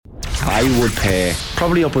I would pay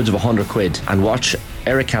probably upwards of 100 quid and watch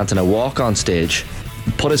Eric Cantona walk on stage,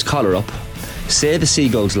 put his collar up, say the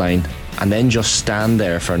Seagulls line, and then just stand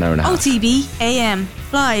there for an hour and a half. OTB AM,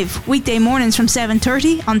 live weekday mornings from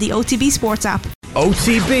 7:30 on the OTB Sports app.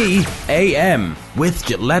 OTB AM with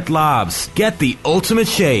Gillette Labs. Get the ultimate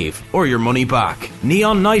shave or your money back.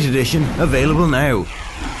 Neon Night Edition available now.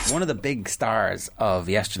 One of the big stars of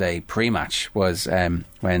yesterday pre-match was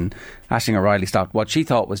when Aisling O'Reilly stopped what she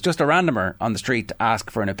thought was just a randomer on the street to ask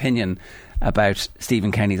for an opinion about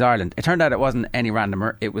Stephen Kenny's Ireland. It turned out it wasn't any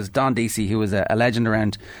randomer. It was Don Deacy, who was a legend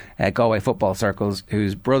around Galway football circles,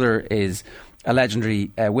 whose brother is a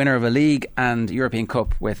legendary winner of a league and European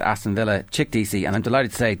Cup with Aston Villa, Chick Deacy. And I'm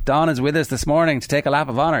delighted to say Don is with us this morning to take a lap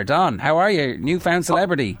of honour. Don, how are you? Newfound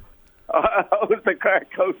celebrity. How's the crack?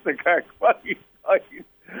 What are you talking?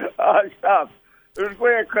 Stop. It was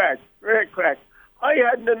great crack. I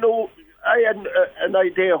hadn't an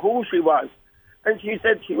idea who she was. And she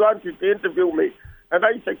said she wanted to interview me. And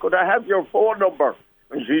I said, could I have your phone number?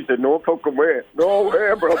 And she said, no fucking way. No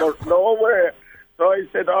way, brother. No way. So I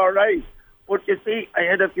said, all right. But you see, I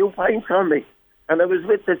had a few pints on me. And I was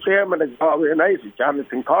with the chairman of Galway United,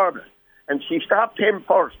 Jonathan Corbett. And she stopped him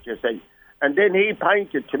first, you see. And then he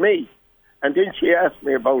pointed to me. And then she asked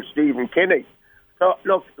me about Stephen Kenny. So,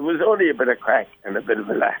 look, it was only a bit of crack and a bit of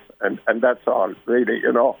a laugh. And that's all, really,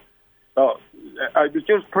 you know. So I was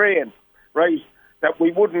just praying, right, that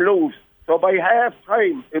we wouldn't lose. So by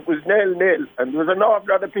half-time, it was 0-0. And there was an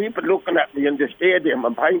awful lot of people looking at me in the stadium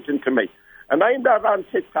and pointing to me. And I'm not on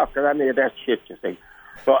TikTok or any of that shit, you see.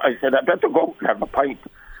 So I said, I better go and have a pint.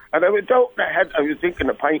 And I went out and I was drinking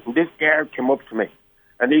a pint, and this guard came up to me.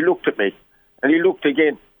 And he looked at me. And he looked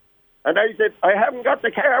again. And I said, I haven't got the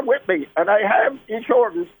car with me. And I have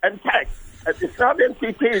insurance and tax. And it's not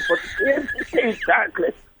MCT, but it's MCT,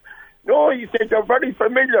 exactly. No, he said, you're very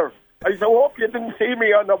familiar. I said, I hope you didn't see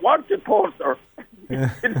me on the wanted poster.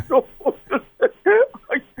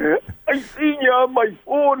 I seen you on my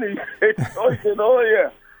phone, he said. I said, oh yeah,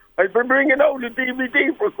 I've been bringing out a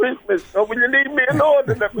DVD for Christmas, so will you leave me alone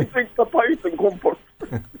and let me drink the pint and comfort?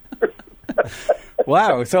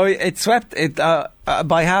 Wow, so it swept it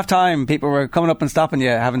by half time. People were coming up and stopping you,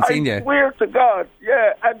 haven't seen you. I swear to God,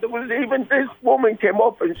 yeah. And there was even this woman came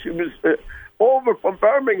up and she was over from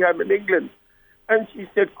Birmingham in England, and she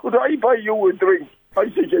said, could I buy you a drink? I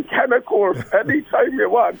said, you can, of course, anytime you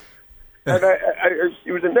want. And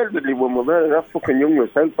she was an elderly woman, man, not fucking young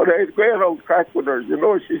herself, but I had a great old crack with her, you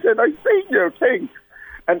know. She said, I seen your thing.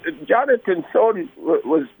 And Jonathan's son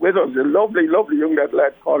was with us, a lovely, lovely young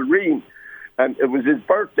lad called Reen. And it was his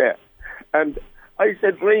birthday. And I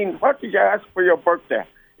said, Reen, what did you ask for your birthday?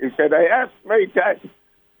 He said, I asked my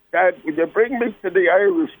Dad, will you bring me to the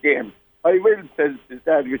Irish game? I will, says his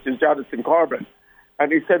dad, which is Jonathan Corbett.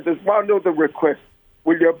 And he said, there's one other request.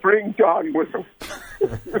 Will you bring John with us?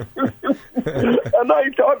 And I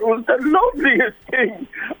thought it was the loveliest thing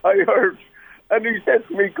I heard. And he said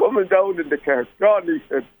to me, coming down in the car, John, he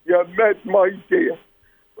said, you made my day.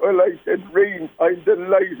 Well, I said, Reen, I'm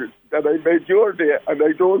delighted that I made your day, and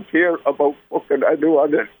I don't care about fucking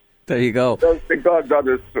anyone else. There you go. That's the God's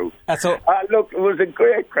honest truth. Look, it was a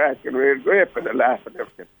great crack, and we had a great bit of laugh and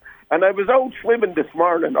everything. And I was out swimming this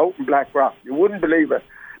morning out in Blackrock. You wouldn't believe it.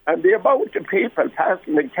 And the amount of people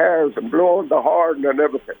passing in cars and blowing the horn and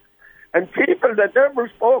everything. And people that never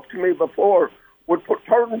spoke to me before would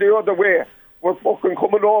turn the other way. Were fucking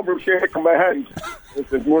coming over shaking my hand. I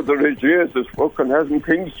said, Mother of Jesus, fucking hasn't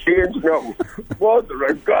things changed now? Mother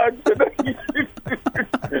of God, tonight.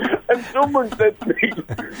 And someone said to me,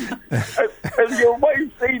 has your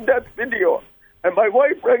wife seen that video? And my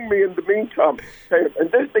wife rang me in the meantime, saying,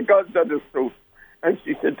 and this is the God's honest truth. And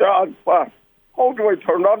she said, Don, what? How do I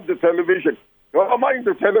turn on the television? Don't mind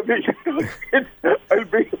the television. I'll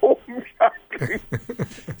be home shortly.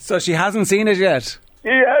 So she hasn't seen it yet? He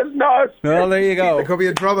has not. Well, there you go. You could be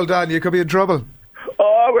in trouble, Dan. You could be in trouble.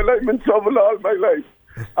 Oh, well, I'm in trouble all my life.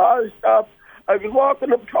 Stop. I was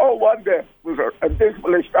walking up town one day with her, and this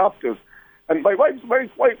fella stopped us. And my wife's a very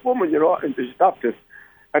white woman, you know, and she stopped us.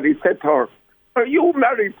 And he said to her, are you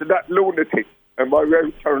married to that lunatic? And my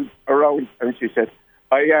wife turned around and she said,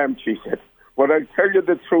 I am, she said. But I'll tell you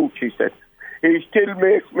the truth, she said. He still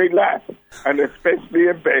makes me laugh, and especially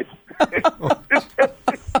in bed.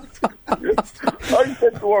 I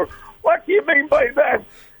said to her, what do you mean by that?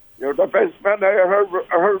 You're the best man I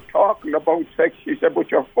heard talking about sex. She said,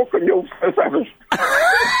 but you're fucking useless at it.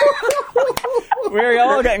 We're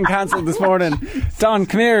all getting cancelled this morning. Don,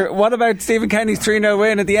 come here. What about Stephen Kenny's 3-0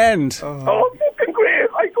 win at the end? Oh, fucking great.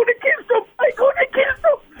 I could have kissed him.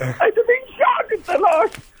 I'd have been shot at the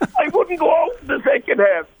last. I wouldn't go out in the second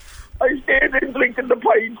half. I stayed in drinking the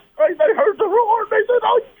pints. Right, I heard the roar and I said,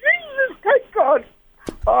 oh, Jesus, thank God.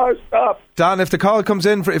 Oh, stop. Dan, if the call comes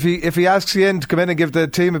in, if he asks you in to come in and give the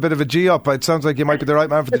team a bit of a G up, it sounds like you might be the right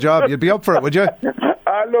man for the job. You'd be up for it, would you?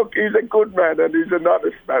 Look, he's a good man and he's an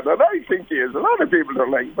honest man, and I think he is. A lot of people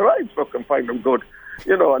don't like him, but I fucking find him good.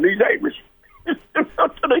 You know, and he's Irish.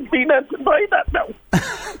 Not that I've been answered by that now.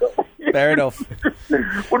 Fair enough.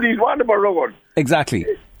 But he's one of our own. Exactly.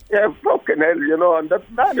 Yeah, fucking hell, you know, and that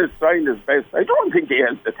man is trying his best. I don't think he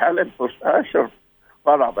has the talent, but sure,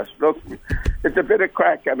 one of us. Look, it's a bit of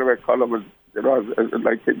crack anyway, Colin, you know,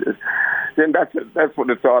 like, then that's what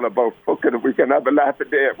it's all about. Fucking, if we can have a laugh a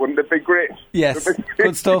day, wouldn't it be great? Yes,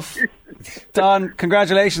 good stuff. Don,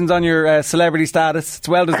 congratulations on your celebrity status. It's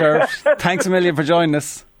well deserved. Thanks a million for joining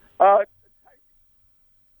us.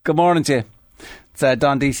 Good morning to you. It's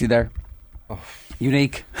Don Deacy there. Oh.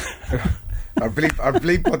 Unique. Our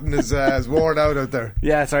bleep button is worn out there.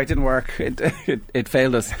 Yeah, sorry, it didn't work. It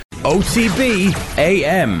failed us. OTB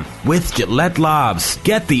AM with Gillette Labs.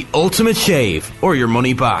 Get the ultimate shave or your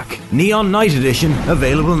money back. Neon Night Edition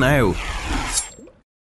available now.